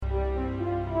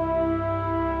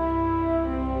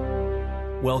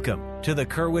Welcome to the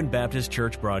Kerwin Baptist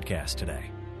Church broadcast today.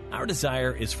 Our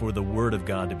desire is for the Word of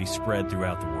God to be spread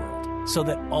throughout the world so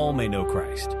that all may know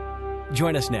Christ.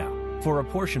 Join us now for a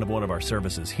portion of one of our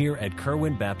services here at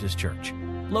Kerwin Baptist Church,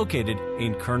 located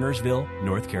in Kernersville,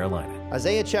 North Carolina.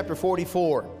 Isaiah chapter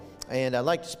 44, and I'd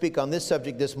like to speak on this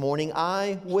subject this morning.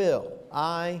 I will.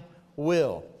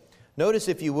 Notice,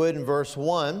 if you would, in verse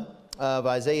 1 of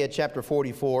Isaiah chapter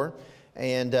 44,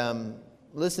 and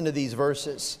listen to these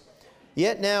verses.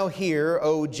 Yet now hear,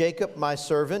 O Jacob my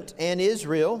servant, and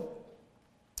Israel,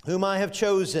 whom I have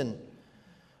chosen.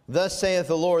 Thus saith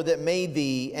the Lord that made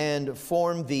thee and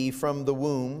formed thee from the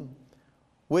womb,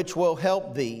 which will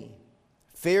help thee.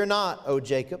 Fear not, O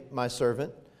Jacob my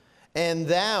servant, and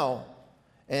thou.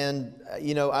 And,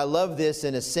 I love this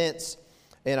in a sense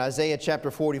in Isaiah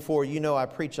chapter 44. I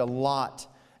preach a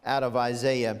lot out of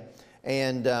Isaiah.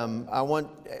 And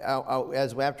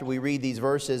after we read these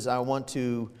verses, I want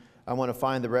to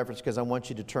find the reference, because I want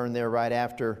you to turn there right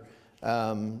after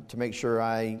to make sure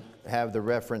I have the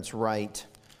reference right.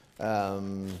 Let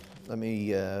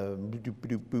me,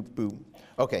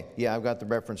 okay, yeah, I've got the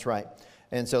reference right.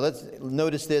 And so let's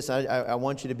notice this. I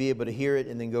want you to be able to hear it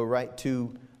and then go right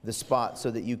to the spot so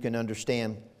that you can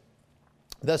understand.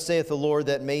 Thus saith the Lord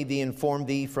that made thee and formed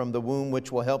thee from the womb,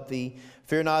 which will help thee.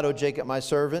 Fear not, O Jacob my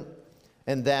servant,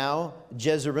 and thou,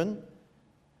 Jezreel,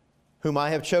 whom I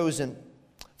have chosen.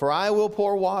 For I will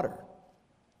pour water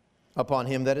upon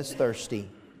him that is thirsty,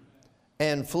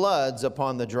 and floods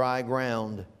upon the dry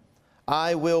ground.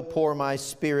 I will pour my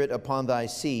spirit upon thy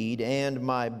seed, and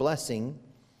my blessing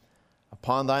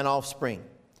upon thine offspring.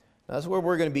 Now, that's what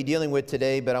we're going to be dealing with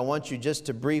today, but I want you just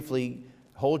to briefly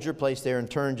hold your place there and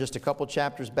turn just a couple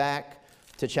chapters back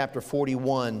to chapter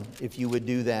 41, if you would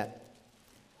do that.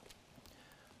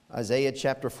 Isaiah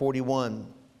chapter 41.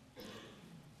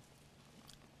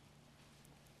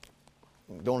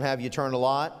 Don't have you turn a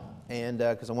lot, and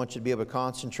because I want you to be able to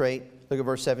concentrate. Look at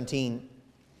verse 17.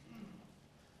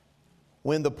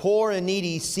 When the poor and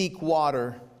needy seek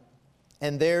water,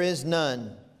 and there is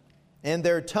none, and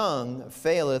their tongue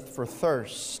faileth for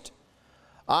thirst,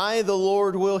 I, the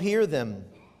Lord, will hear them.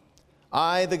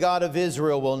 I, the God of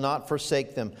Israel, will not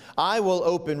forsake them. I will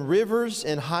open rivers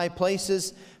in high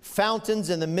places, fountains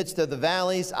in the midst of the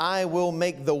valleys. I will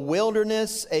make the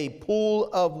wilderness a pool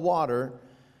of water,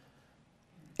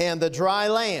 and the dry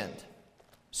land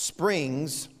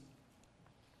springs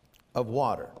of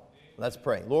water. Let's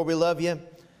pray. Lord, we love you.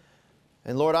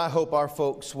 And Lord, I hope our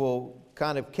folks will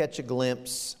kind of catch a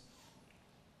glimpse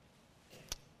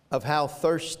of how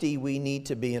thirsty we need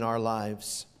to be in our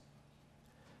lives.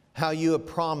 How you have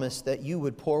promised that you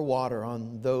would pour water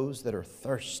on those that are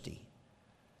thirsty,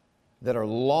 that are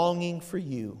longing for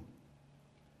you.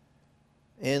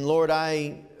 And Lord,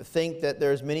 I think that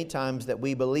there's many times that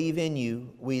we believe in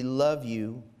you, we love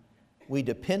you, we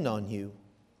depend on you.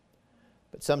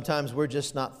 But sometimes we're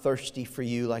just not thirsty for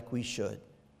you like we should.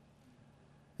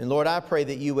 And Lord, I pray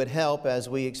that you would help as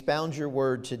we expound your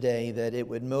word today, that it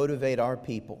would motivate our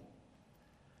people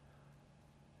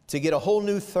to get a whole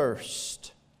new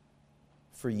thirst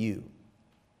for you.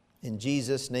 In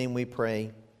Jesus' name we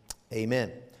pray,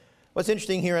 amen. What's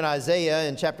interesting here in Isaiah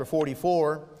in chapter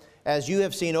 44, as you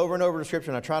have seen over and over in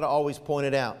Scripture, and I try to always point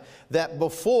it out, that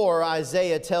before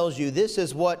Isaiah tells you this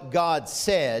is what God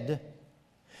said,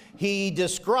 he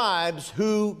describes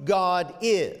who God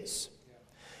is.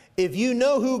 If you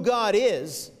know who God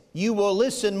is, you will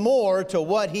listen more to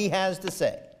what he has to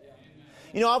say.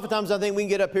 Oftentimes I think we can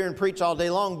get up here and preach all day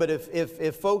long, but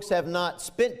if folks have not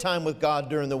spent time with God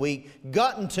during the week,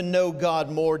 gotten to know God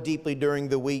more deeply during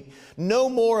the week, know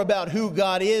more about who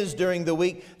God is during the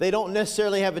week, they don't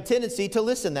necessarily have a tendency to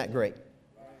listen that great.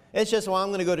 It's just, well,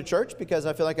 I'm going to go to church because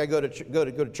I feel like I go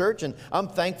to church, and I'm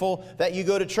thankful that you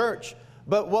go to church.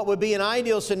 But what would be an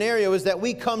ideal scenario is that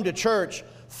we come to church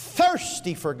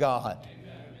thirsty for God,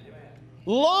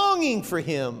 longing for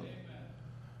him.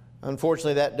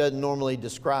 Unfortunately, that doesn't normally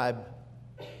describe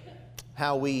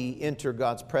how we enter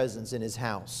God's presence in his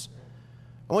house.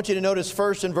 I want you to notice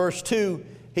first in verse 2,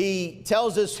 he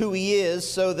tells us who he is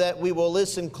so that we will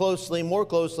listen more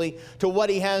closely to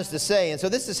what he has to say. And so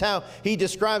this is how he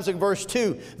describes in verse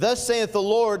 2. Thus saith the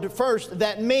Lord first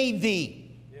that made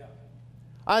thee. Yeah.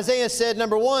 Isaiah said,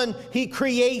 number one, he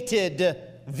created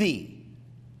thee.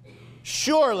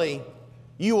 Surely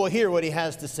you will hear what he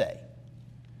has to say.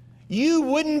 You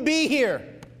wouldn't be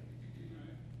here,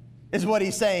 is what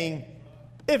he's saying,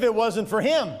 if it wasn't for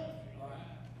him.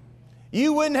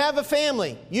 You wouldn't have a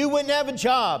family. You wouldn't have a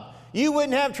job. You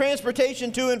wouldn't have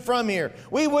transportation to and from here.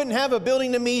 We wouldn't have a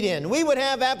building to meet in. We would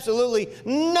have absolutely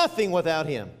nothing without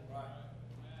him.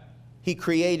 He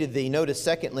created thee. Notice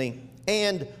secondly,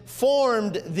 and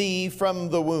formed thee from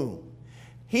the womb.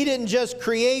 He didn't just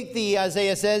create thee,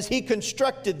 Isaiah says, He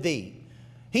constructed thee.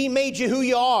 He made you who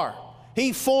you are.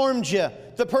 He formed you,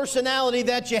 the personality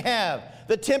that you have,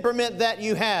 the temperament that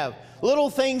you have, little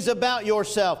things about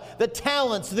yourself, the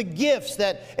talents, the gifts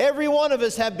that every one of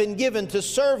us have been given to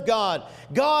serve God.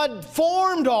 God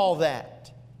formed all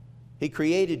that. He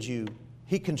created you.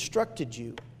 He constructed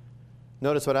you.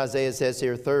 Notice what Isaiah says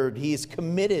here. Third, He is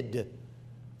committed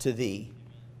to thee.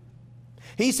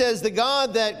 He says, the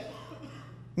God that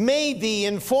made thee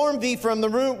and formed thee from the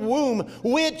womb,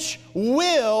 which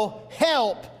will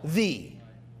help thee.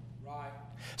 Right.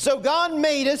 So God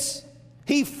made us,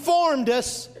 He formed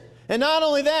us, and not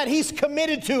only that, He's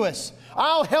committed to us.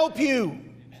 I'll help you.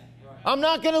 I'm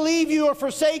not going to leave you or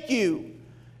forsake you.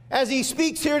 As He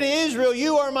speaks here to Israel,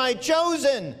 you are my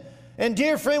chosen. And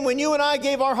dear friend, when you and I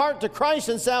gave our heart to Christ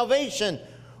and salvation,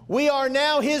 we are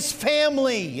now His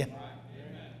family. Right.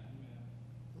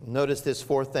 Notice this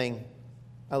fourth thing.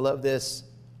 I love this.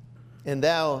 And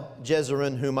thou,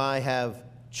 Jezreel, whom I have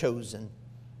chosen.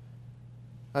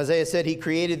 Isaiah said He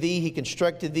created thee, He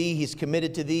constructed thee, He's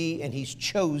committed to thee, and He's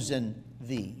chosen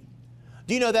thee.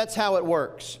 Do you know that's how it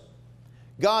works?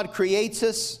 God creates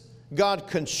us. God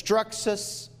constructs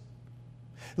us.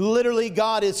 Literally,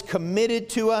 God is committed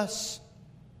to us.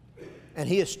 And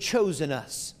He has chosen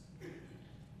us.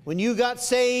 When you got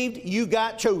saved, you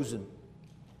got chosen.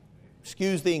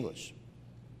 Excuse the English.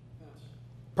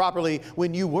 Properly,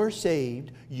 when you were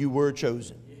saved, you were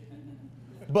chosen.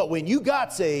 But when you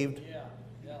got saved,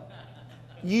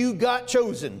 you got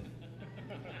chosen.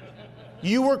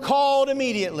 You were called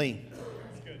immediately.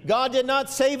 God did not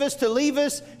save us to leave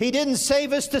us. He didn't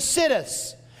save us to sit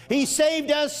us. He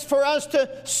saved us for us to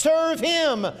serve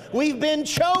Him. We've been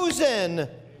chosen.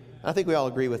 I think we all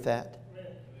agree with that.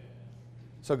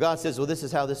 So God says, well, this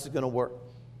is how this is going to work.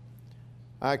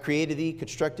 I created thee,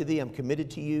 constructed thee. I'm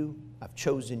committed to you. I've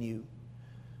chosen you.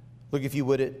 Look, if you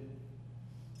would, at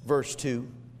verse 2.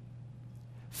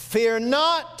 Fear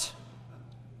not,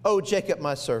 O Jacob,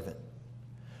 my servant.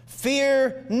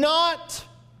 Fear not.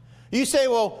 You say,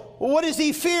 well, what is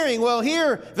he fearing? Well,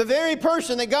 here, the very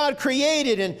person that God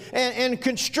created and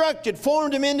constructed,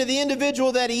 formed him into the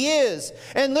individual that he is,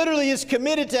 and literally is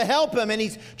committed to help him. And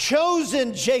He's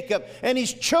chosen Jacob, and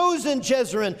He's chosen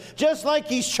Jezreel, just like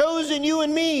He's chosen you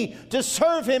and me to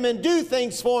serve Him and do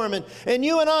things for Him. And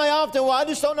you and I often, well, I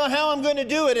just don't know how I'm going to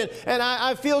do it, and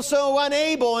I feel so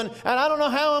unable, and I don't know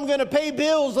how I'm going to pay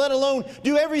bills, let alone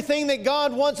do everything that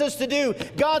God wants us to do.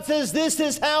 God says, this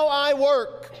is how I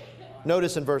work.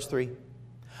 Notice in verse 3,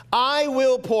 I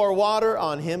will pour water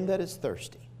on him that is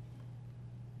thirsty.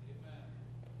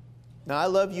 Now, I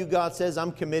love you, God says,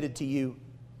 I'm committed to you.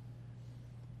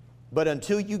 But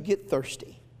until you get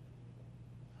thirsty,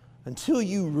 until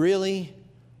you really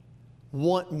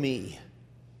want me,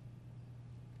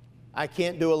 I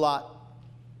can't do a lot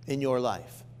in your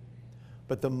life.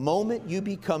 But the moment you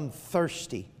become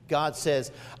thirsty, God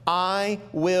says, I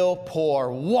will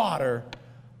pour water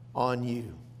on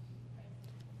you.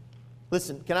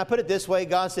 Listen, can I put it this way?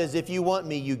 God says, if you want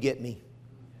me, you get me.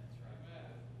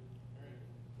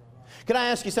 Can I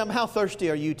ask you something? How thirsty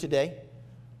are you today?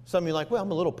 Some of you are like, well,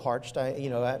 I'm a little parched.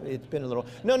 It's been a little...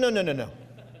 No.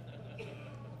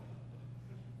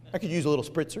 I could use a little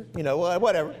spritzer,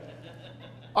 whatever.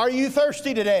 Are you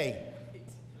thirsty today?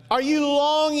 Are you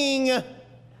longing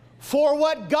for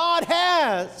what God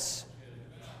has?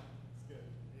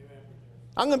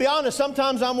 I'm going to be honest,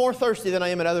 sometimes I'm more thirsty than I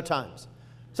am at other times.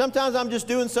 Sometimes I'm just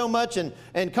doing so much and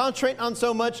concentrating on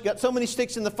so much, got so many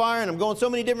sticks in the fire, and I'm going so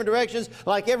many different directions,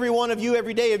 like every one of you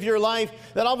every day of your life,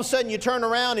 that all of a sudden you turn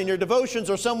around and your devotions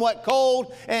are somewhat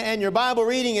cold and your Bible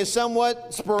reading is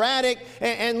somewhat sporadic,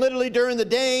 and literally during the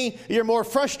day you're more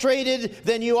frustrated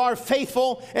than you are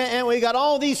faithful, and we got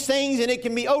all these things, and it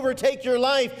can overtake your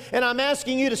life. And I'm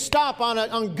asking you to stop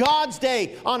on God's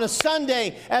day, on a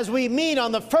Sunday, as we meet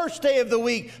on the first day of the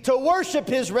week to worship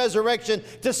His resurrection,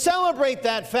 to celebrate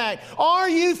that fact. Are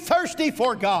you thirsty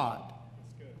for God?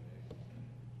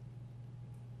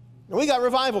 We got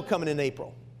revival coming in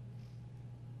April.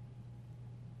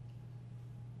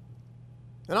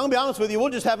 And I'll be honest with you,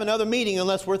 we'll just have another meeting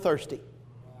unless we're thirsty.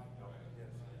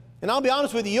 And I'll be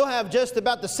honest with you, you'll have just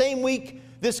about the same week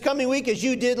this coming week as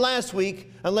you did last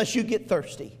week unless you get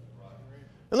thirsty.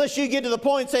 Unless you get to the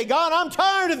point and say, God, I'm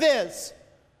tired of this.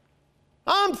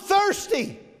 I'm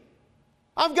thirsty.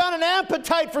 I've got an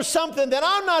appetite for something that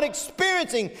I'm not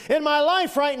experiencing in my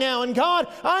life right now. And God,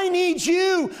 I need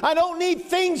you. I don't need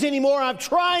things anymore. I've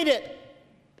tried it.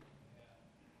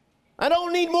 I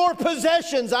don't need more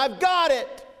possessions. I've got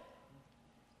it.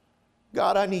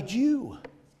 God, I need you.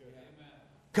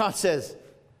 God says,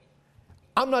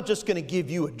 I'm not just going to give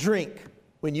you a drink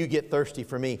when you get thirsty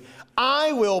for me.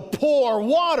 I will pour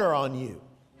water on you.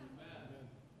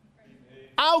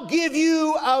 I'll give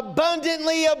you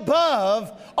abundantly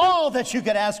above all that you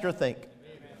could ask or think.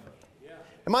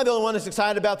 Am I the only one that's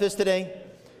excited about this today?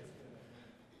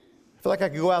 I feel like I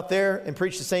could go out there and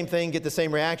preach the same thing, get the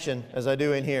same reaction as I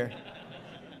do in here.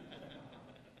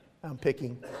 I'm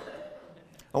picking.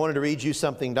 I wanted to read you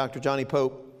something. Dr. Johnny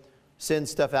Pope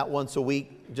sends stuff out once a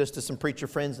week just to some preacher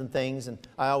friends and things, and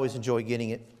I always enjoy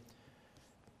getting it.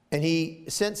 And he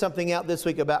sent something out this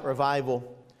week about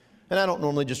revival. And I don't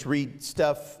normally just read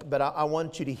stuff, but I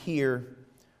want you to hear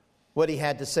what he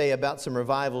had to say about some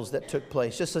revivals that took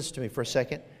place. Just listen to me for a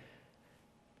second.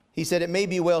 He said, it may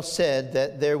be well said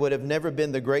that there would have never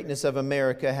been the greatness of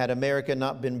America had America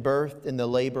not been birthed in the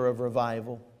labor of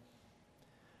revival.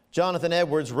 Jonathan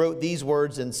Edwards wrote these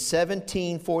words in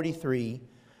 1743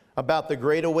 about the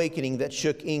great awakening that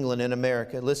shook England and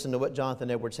America. Listen to what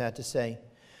Jonathan Edwards had to say.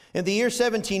 In the year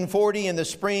 1740, in the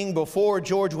spring before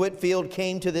George Whitefield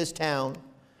came to this town,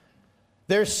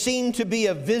 there seemed to be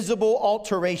a visible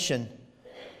alteration.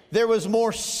 There was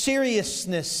more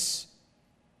seriousness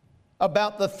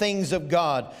about the things of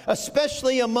God,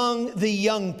 especially among the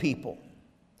young people.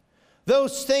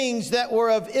 Those things that were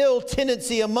of ill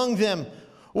tendency among them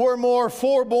were more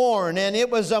forborne, and it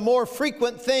was a more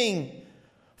frequent thing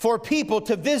for people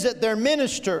to visit their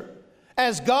minister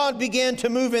as God began to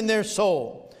move in their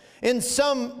soul. In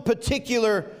some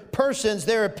particular persons,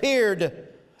 there appeared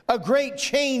a great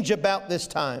change about this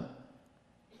time.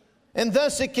 And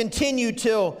thus it continued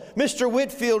till Mr.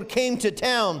 Whitefield came to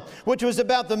town, which was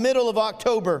about the middle of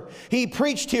October. He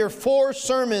preached here 4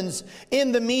 sermons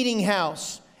in the meeting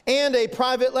house and a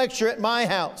private lecture at my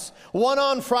house. 1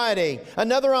 on Friday,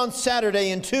 another on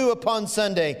Saturday, and 2 upon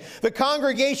Sunday. The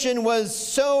congregation was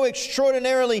so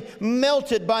extraordinarily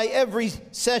melted by every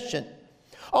session,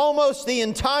 almost the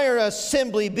entire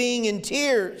assembly being in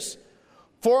tears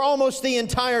for almost the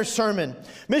entire sermon.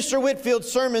 Mr.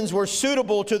 Whitefield's sermons were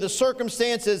suitable to the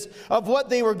circumstances of what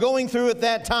they were going through at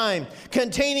that time,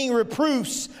 containing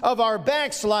reproofs of our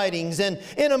backslidings and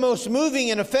in a most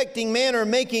moving and affecting manner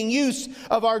making use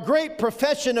of our great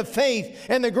profession of faith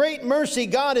and the great mercy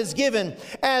God has given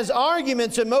as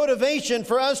arguments and motivation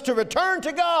for us to return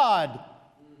to God.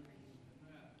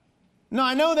 Now,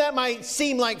 I know that might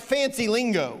seem like fancy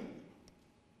lingo,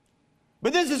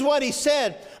 but this is what he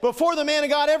said. Before the man of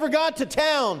God ever got to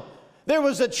town, there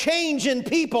was a change in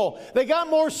people. They got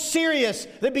more serious.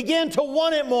 They began to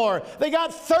want it more. They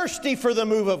got thirsty for the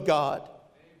move of God.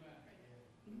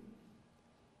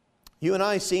 You and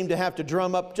I seem to have to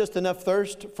drum up just enough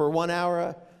thirst for 1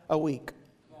 hour a week.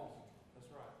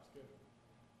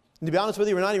 And to be honest with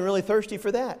you, we're not even really thirsty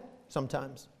for that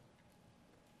sometimes.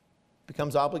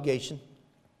 Becomes obligation.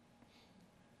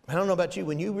 I don't know about you,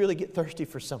 when you really get thirsty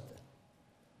for something,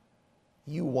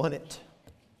 you want it.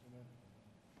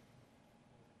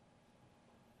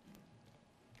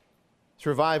 This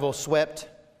revival swept.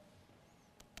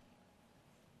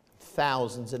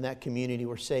 Thousands in that community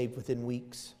were saved within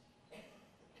weeks.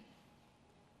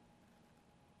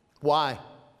 Why?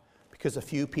 Because a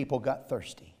few people got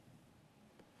thirsty.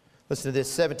 Listen to this.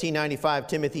 1795,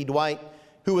 Timothy Dwight,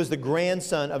 who was the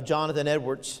grandson of Jonathan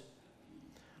Edwards,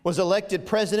 was elected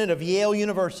president of Yale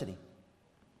University.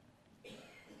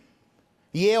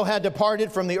 Yale had departed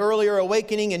from the earlier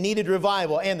awakening and needed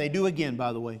revival, and they do again,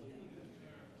 by the way.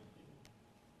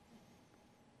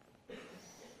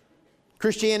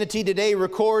 Christianity Today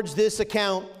records this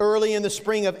account early in the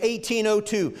spring of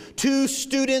 1802. 2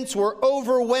 students were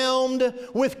overwhelmed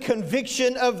with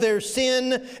conviction of their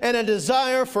sin and a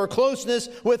desire for closeness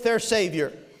with their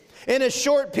Savior. In a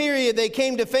short period, they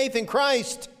came to faith in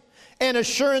Christ and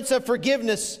assurance of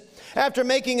forgiveness. After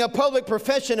making a public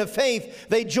profession of faith,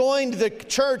 they joined the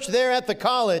church there at the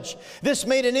college. This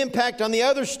made an impact on the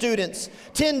other students.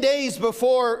 10 days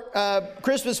before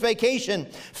Christmas vacation,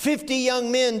 50 young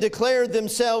men declared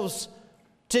themselves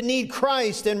to need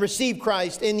Christ and receive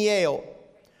Christ in Yale.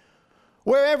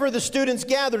 Wherever the students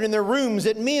gathered, in their rooms,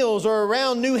 at meals, or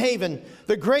around New Haven,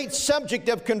 the great subject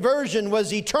of conversion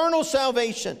was eternal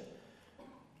salvation.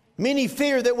 Many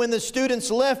feared that when the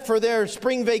students left for their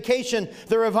spring vacation,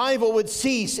 the revival would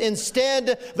cease.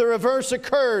 Instead, the reverse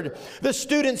occurred. The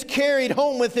students carried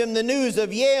home with them the news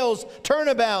of Yale's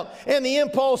turnabout, and the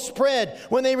impulse spread.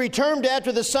 When they returned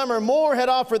after the summer, more had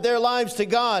offered their lives to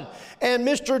God. And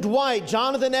Mr. Dwight,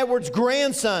 Jonathan Edwards'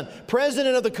 grandson,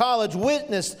 president of the college,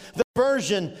 witnessed the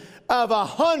conversion of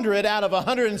 100 out of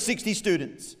 160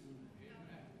 students.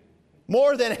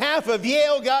 More than half of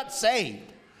Yale got saved.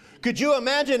 Could you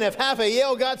imagine if half of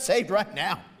Yale got saved right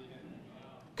now?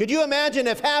 Could you imagine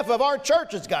if half of our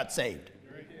churches got saved?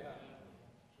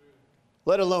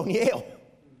 Let alone Yale.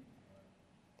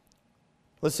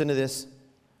 Listen to this.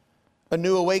 A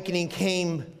new awakening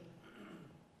came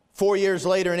 4 years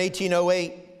later in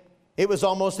 1808. It was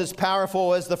almost as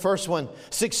powerful as the first one.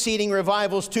 Succeeding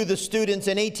revivals to the students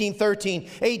in 1813,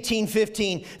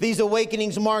 1815. These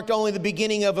awakenings marked only the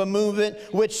beginning of a movement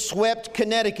which swept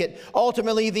Connecticut.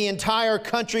 Ultimately, the entire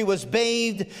country was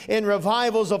bathed in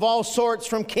revivals of all sorts,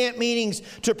 from camp meetings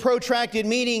to protracted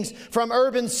meetings, from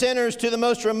urban centers to the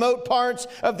most remote parts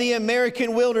of the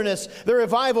American wilderness. The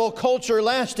revival culture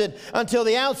lasted until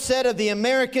the outset of the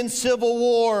American Civil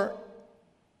War.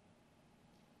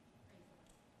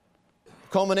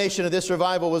 Culmination of this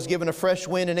revival was given a fresh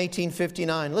wind in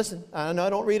 1859. Listen, I know I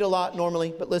don't read a lot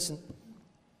normally, but listen.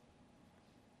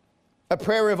 A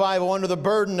prayer revival under the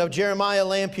burden of Jeremiah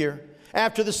Lampier.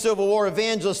 After the Civil War,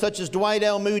 evangelists such as Dwight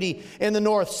L. Moody in the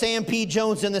North, Sam P.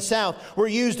 Jones in the South were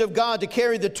used of God to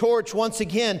carry the torch once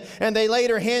again, and they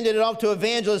later handed it off to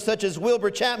evangelists such as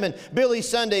Wilbur Chapman, Billy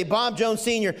Sunday, Bob Jones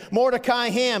Sr., Mordecai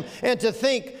Ham. And to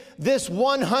think this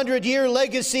 100-year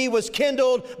legacy was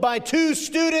kindled by 2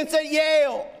 students at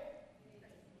Yale.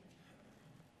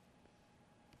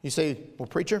 You say, well,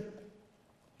 preacher,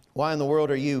 why in the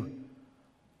world are you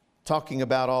talking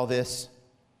about all this?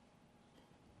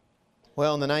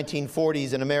 Well, in the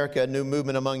 1940s in America, a new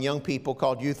movement among young people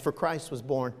called Youth for Christ was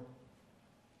born.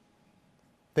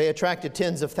 They attracted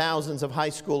tens of thousands of high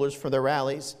schoolers for their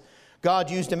rallies. God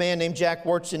used a man named Jack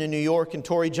Wyrtzen in New York and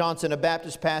Torrey Johnson, a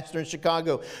Baptist pastor in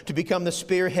Chicago, to become the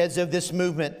spearheads of this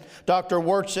movement. Dr.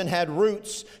 Wyrtzen had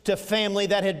roots to family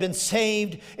that had been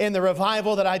saved in the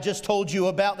revival that I just told you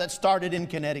about that started in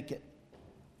Connecticut.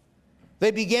 They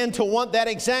began to want that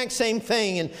exact same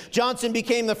thing, and Johnson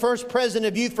became the first president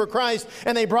of Youth for Christ,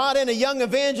 and they brought in a young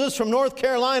evangelist from North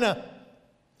Carolina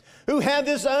who had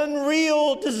this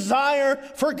unreal desire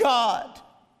for God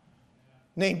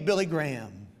named Billy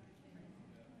Graham.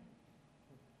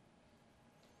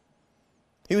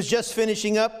 He was just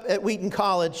finishing up at Wheaton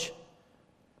College.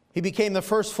 He became the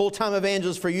first full-time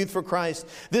evangelist for Youth for Christ.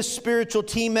 This spiritual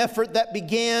team effort that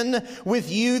began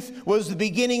with youth was the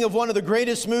beginning of one of the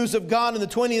greatest moves of God in the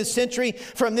 20th century.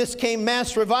 From this came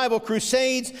mass revival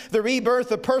crusades, the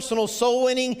rebirth of personal soul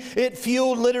winning. It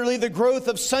fueled literally the growth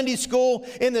of Sunday school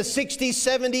in the 60s,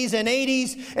 70s, and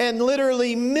 80s. And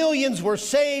literally millions were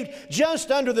saved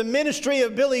just under the ministry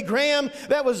of Billy Graham.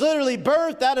 That was literally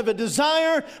birthed out of a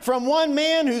desire from one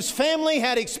man whose family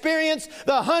had experienced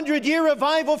the 100-year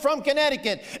revival from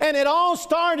Connecticut. And it all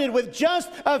started with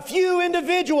just a few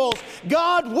individuals.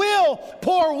 God will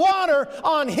pour water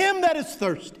on him that is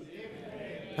thirsty.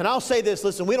 And I'll say this,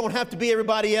 listen, we don't have to be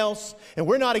everybody else, and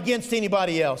we're not against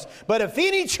anybody else. But if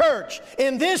any church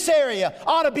in this area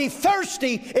ought to be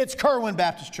thirsty, it's Kerwin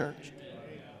Baptist Church.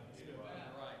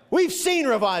 We've seen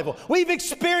revival. We've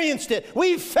experienced it.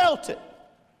 We've felt it.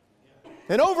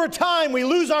 And over time, we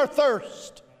lose our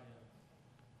thirst.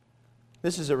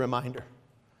 This is a reminder.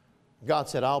 God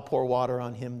said, I'll pour water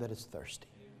on him that is thirsty.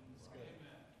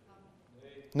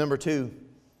 Number 2,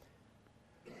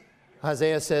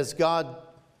 Isaiah says God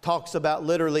talks about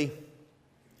literally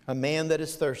a man that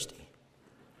is thirsty.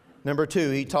 Number 2,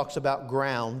 he talks about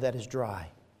ground that is dry.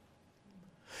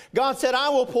 God said, I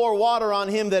will pour water on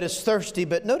him that is thirsty.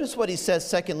 But notice what he says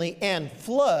secondly, and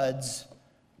floods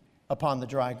upon the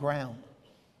dry ground.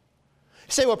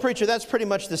 You say, well, preacher, that's pretty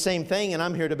much the same thing, and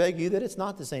I'm here to beg you that it's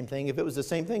not the same thing. If it was the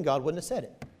same thing, God wouldn't have said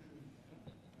it.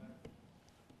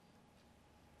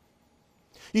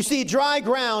 You see, dry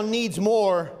ground needs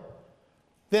more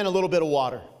than a little bit of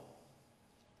water.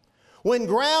 When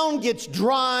ground gets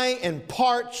dry and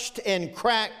parched and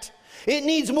cracked, it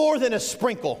needs more than a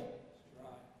sprinkle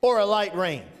or a light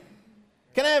rain.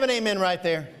 Can I have an amen right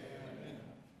there?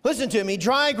 Listen to me,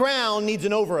 dry ground needs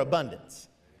an overabundance.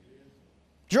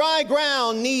 Dry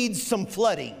ground needs some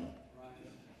flooding.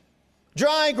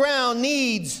 Dry ground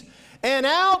needs an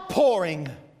outpouring.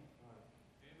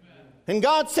 And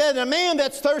God said, a man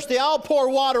that's thirsty, I'll pour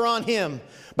water on him.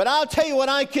 But I'll tell you what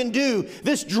I can do.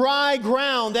 This dry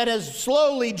ground that has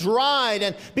slowly dried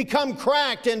and become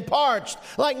cracked and parched,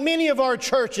 like many of our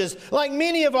churches, like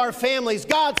many of our families,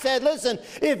 God said, listen,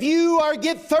 if you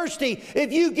get thirsty,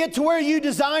 if you get to where you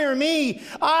desire me,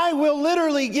 I will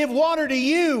literally give water to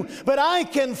you, but I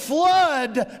can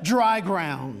flood dry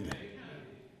ground.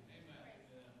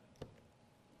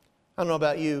 I don't know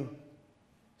about you.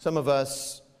 Some of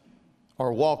us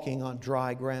are walking on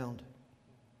dry ground.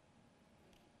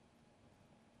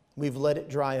 We've let it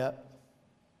dry up.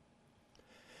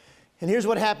 And here's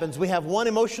what happens. We have one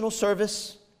emotional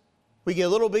service We get a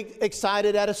little bit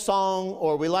excited at a song,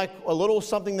 or we like a little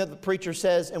something that the preacher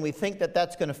says, and we think that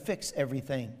that's going to fix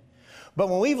everything. But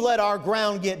when we've let our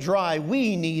ground get dry,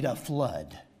 we need a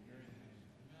flood.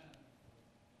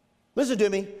 Listen to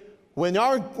me. When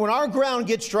our ground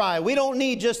gets dry, we don't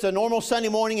need just a normal Sunday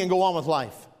morning and go on with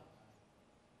life.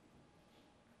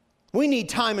 We need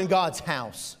time in God's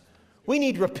house. We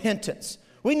need repentance.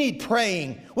 We need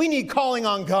praying. We need calling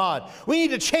on God. We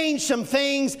need to change some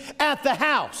things at the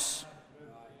house.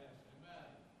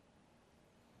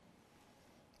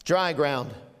 Dry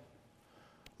ground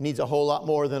needs a whole lot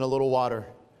more than a little water.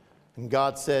 And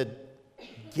God said,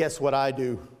 guess what I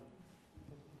do?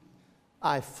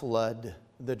 I flood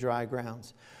the dry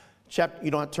grounds.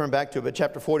 You don't have to turn back to it, but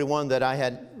chapter 41 that I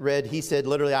had read, he said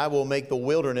literally, I will make the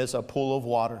wilderness a pool of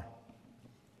water.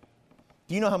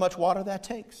 Do you know how much water that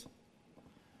takes?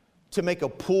 To make a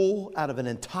pool out of an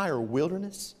entire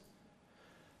wilderness?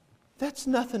 That's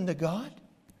nothing to God.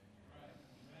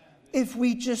 If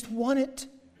we just want it,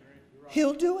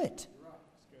 He'll do it.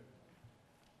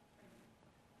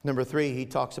 Number 3, he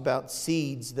talks about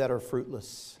seeds that are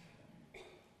fruitless.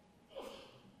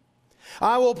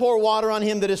 I will pour water on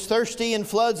him that is thirsty and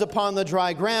floods upon the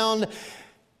dry ground,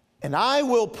 and I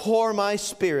will pour my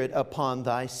Spirit upon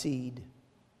thy seed.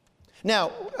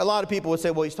 Now, a lot of people would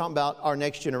say, well, he's talking about our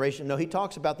next generation. No, he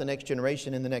talks about the next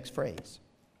generation in the next phrase.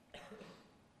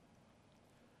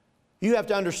 You have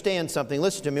to understand something.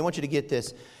 Listen to me. I want you to get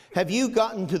this. Have you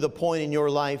gotten to the point in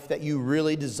your life that you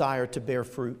really desire to bear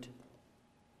fruit?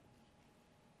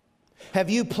 Have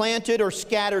you planted or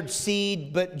scattered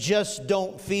seed but just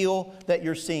don't feel that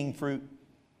you're seeing fruit?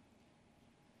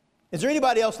 Is there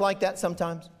anybody else like that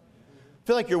sometimes?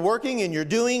 Feel like you're working and you're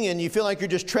doing and you feel like you're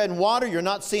just treading water, you're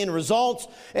not seeing results,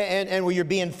 and where you're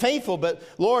being faithful, but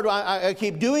Lord, I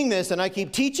keep doing this and I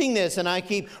keep teaching this and I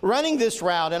keep running this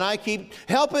route and I keep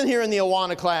helping here in the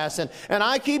Awana class and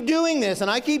I keep doing this and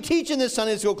I keep teaching this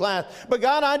Sunday school class, but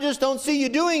God, I just don't see you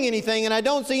doing anything and I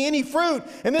don't see any fruit.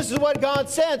 And this is what God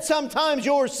said, sometimes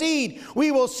your seed, we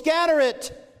will scatter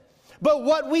it, but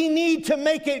what we need to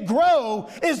make it grow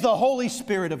is the Holy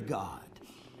Spirit of God.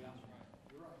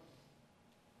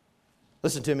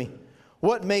 Listen to me.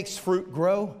 What makes fruit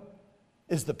grow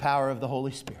is the power of the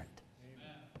Holy Spirit.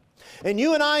 Amen. And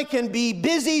you and I can be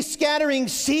busy scattering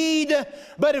seed,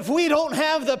 but if we don't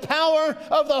have the power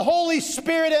of the Holy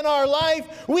Spirit in our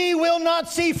life, we will not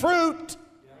see fruit.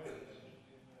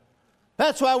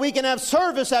 That's why we can have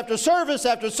service after service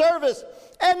after service,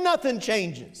 and nothing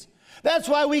changes. That's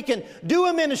why we can do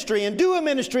a ministry and do a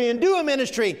ministry and do a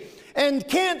ministry and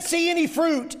can't see any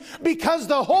fruit because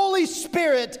the Holy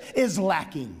Spirit is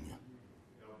lacking.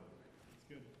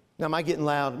 Now, am I getting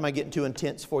loud? Am I getting too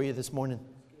intense for you this morning?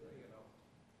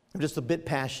 I'm just a bit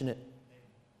passionate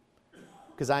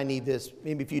because I need this.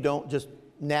 Maybe if you don't, just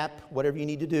nap, whatever you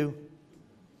need to do.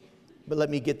 But let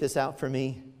me get this out for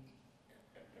me.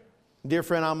 Dear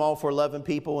friend, I'm all for loving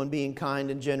people and being kind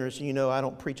and generous. You know, I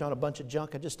don't preach on a bunch of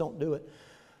junk. I just don't do it.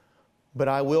 But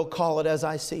I will call it as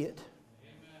I see it.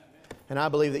 And I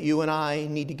believe that you and I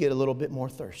need to get a little bit more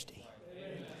thirsty.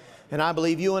 Amen. And I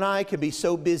believe you and I can be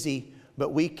so busy,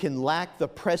 but we can lack the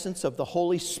presence of the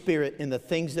Holy Spirit in the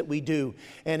things that we do.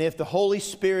 And if the Holy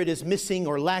Spirit is missing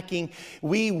or lacking,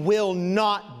 we will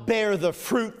not bear the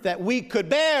fruit that we could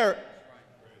bear.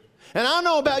 And I don't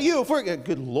know about you, if we're,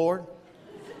 good Lord.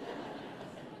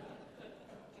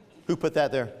 Who put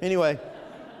that there? Anyway.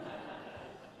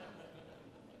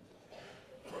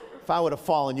 If I would have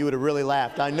fallen, you would have really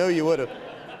laughed. I know you would have.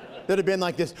 It would have been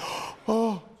like this,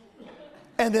 oh,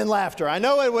 and then laughter. I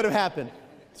know it would have happened.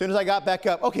 As soon as I got back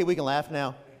up, okay, we can laugh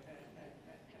now.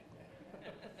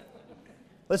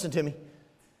 Listen to me.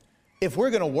 If we're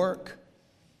going to work,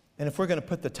 and if we're going to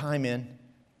put the time in,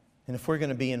 and if we're going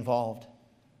to be involved,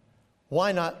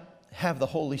 why not have the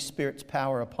Holy Spirit's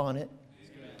power upon it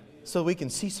so we can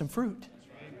see some fruit?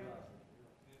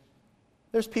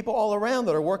 There's people all around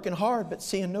that are working hard but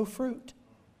seeing no fruit.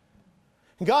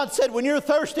 And God said, when you're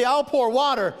thirsty, I'll pour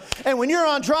water. And when you're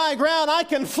on dry ground, I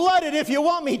can flood it if you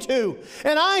want me to.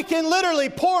 And I can literally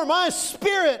pour my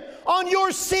Spirit on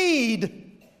your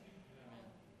seed.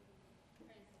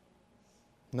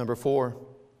 Number 4,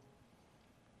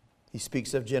 he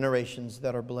speaks of generations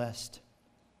that are blessed.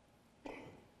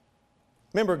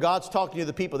 Remember, God's talking to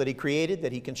the people that He created,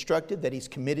 that He constructed, that He's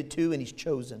committed to, and He's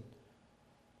chosen.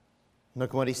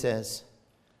 Look what He says.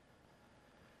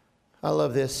 I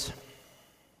love this.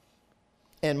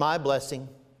 And my blessing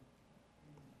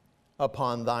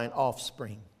upon thine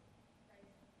offspring.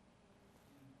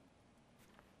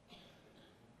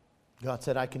 God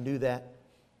said, I can do that.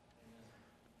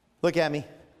 Look at me.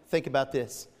 Think about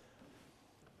this.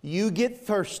 You get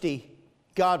thirsty,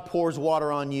 God pours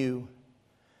water on you.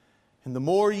 And the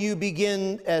more you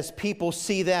begin, as people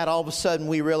see that, all of a sudden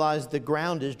we realize the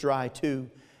ground is dry too.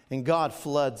 And God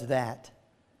floods that.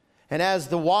 And as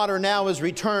the water now is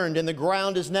returned and the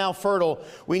ground is now fertile,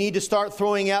 we need to start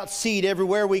throwing out seed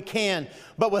everywhere we can.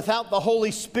 But without the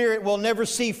Holy Spirit, we'll never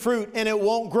see fruit and it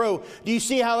won't grow. Do you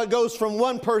see how it goes from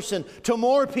one person to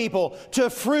more people to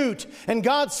fruit? And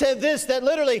God said this, that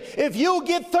literally, if you'll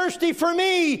get thirsty for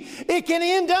me, it can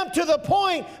end up to the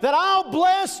point that I'll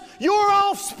bless your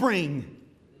offspring.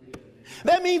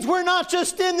 That means we're not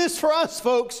just in this for us,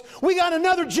 folks. We got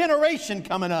another generation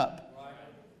coming up.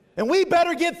 And we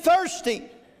better get thirsty,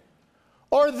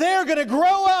 or they're going to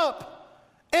grow up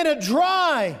in a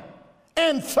dry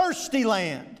and thirsty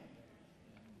land.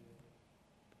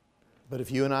 But if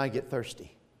you and I get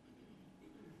thirsty,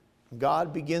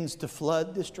 God begins to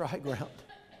flood this dry ground.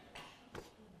 I'll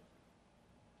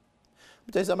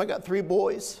tell you something, I got 3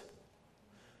 boys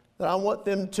that I want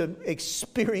them to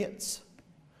experience,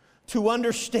 to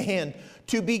understand,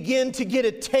 to begin to get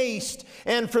a taste,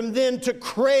 and from then to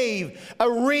crave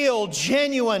a real,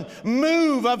 genuine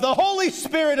move of the Holy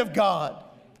Spirit of God.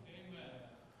 Amen.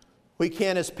 We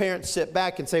can't, as parents, sit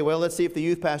back and say, well, let's see if the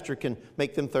youth pastor can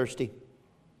make them thirsty.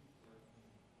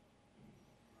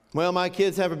 Well, my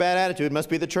kids have a bad attitude. It must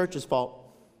be the church's fault.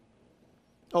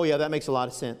 Oh, yeah, that makes a lot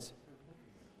of sense.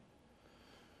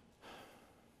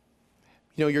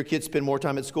 You know, your kids spend more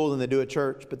time at school than they do at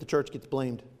church, but the church gets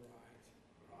blamed.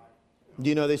 Do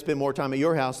you know they spend more time at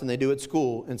your house than they do at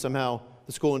school, and somehow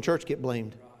the school and church get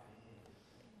blamed?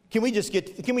 Can we just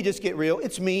get real?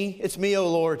 It's me, oh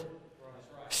Lord,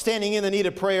 standing in the need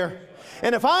of prayer.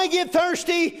 And if I get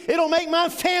thirsty, it'll make my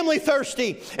family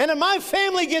thirsty. And if my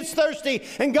family gets thirsty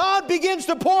and God begins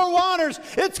to pour waters,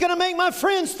 it's going to make my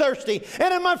friends thirsty.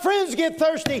 And if my friends get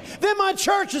thirsty, then my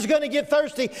church is going to get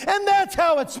thirsty. And that's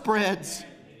how it spreads.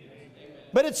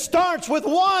 But it starts with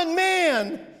one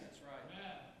man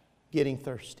getting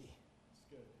thirsty.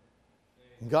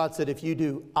 And God said, if you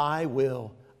do, I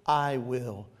will. All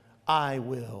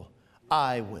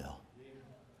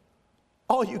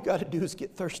you got to do is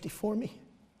get thirsty for me.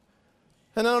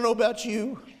 And I don't know about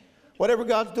you. Whatever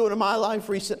God's doing in my life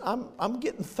recent, I'm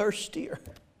getting thirstier.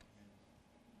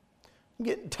 I'm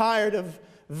getting tired of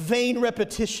vain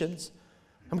repetitions.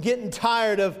 I'm getting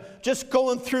tired of just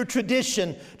going through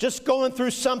tradition, just going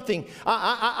through something.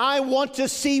 I want to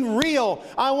see real.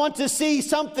 I want to see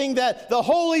something that the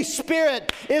Holy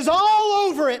Spirit is all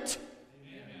over it.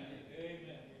 Amen.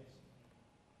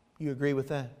 You agree with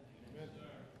that? Amen.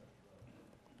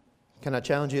 Can I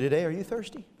challenge you today? Are you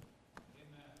thirsty?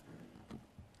 Amen.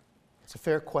 It's a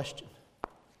fair question.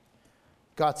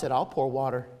 God said, I'll pour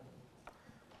water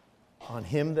on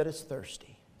him that is thirsty.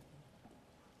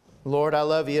 Lord, I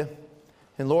love you.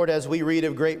 And Lord, as we read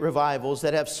of great revivals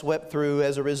that have swept through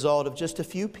as a result of just a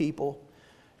few people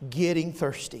getting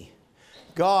thirsty,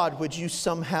 God, would you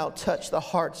somehow touch the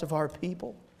hearts of our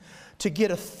people to get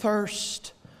a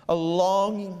thirst, a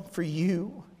longing for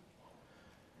you?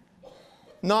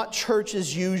 Not church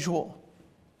as usual,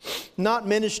 not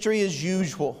ministry as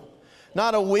usual,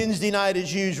 not a Wednesday night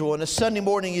as usual and a Sunday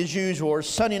morning as usual or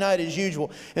Sunday night as usual.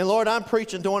 And Lord, I'm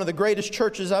preaching to one of the greatest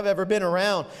churches I've ever been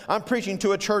around. I'm preaching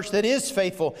to a church that is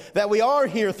faithful, that we are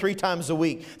here 3 times a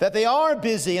week, that they are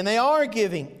busy and they are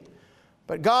giving.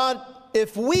 But God,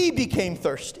 if we became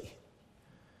thirsty,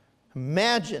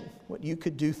 imagine what you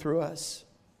could do through us.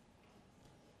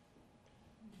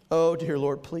 Oh, dear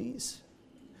Lord, please.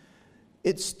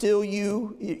 It's still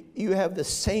you. You have the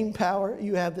same power.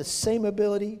 You have the same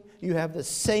ability. You have the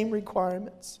same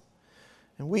requirements.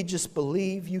 And we just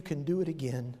believe you can do it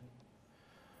again.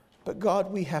 But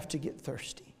God, we have to get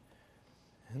thirsty.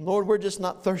 And Lord, we're just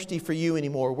not thirsty for you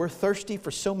anymore. We're thirsty for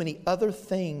so many other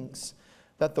things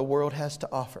that the world has to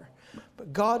offer.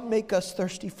 But God, make us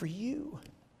thirsty for you.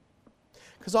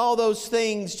 Because all those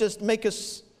things just make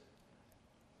us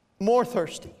more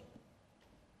thirsty.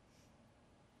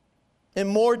 And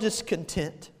more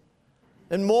discontent.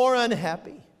 And more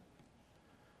unhappy.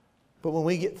 But when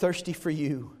we get thirsty for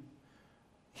you,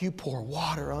 you pour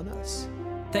water on us.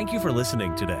 Thank you for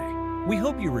listening today. We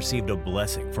hope you received a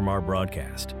blessing from our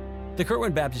broadcast. The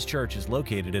Kerwin Baptist Church is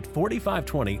located at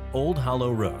 4520 Old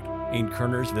Hollow Road in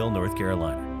Kernersville, North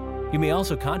Carolina. You may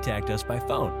also contact us by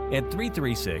phone at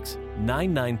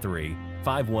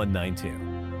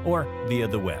 336-993-5192 or via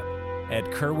the web at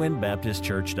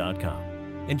kerwinbaptistchurch.com.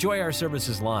 Enjoy our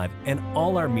services live and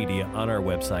all our media on our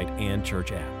website and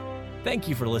church app. Thank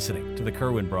you for listening to the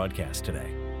Kerwin broadcast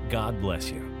today. God bless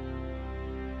you.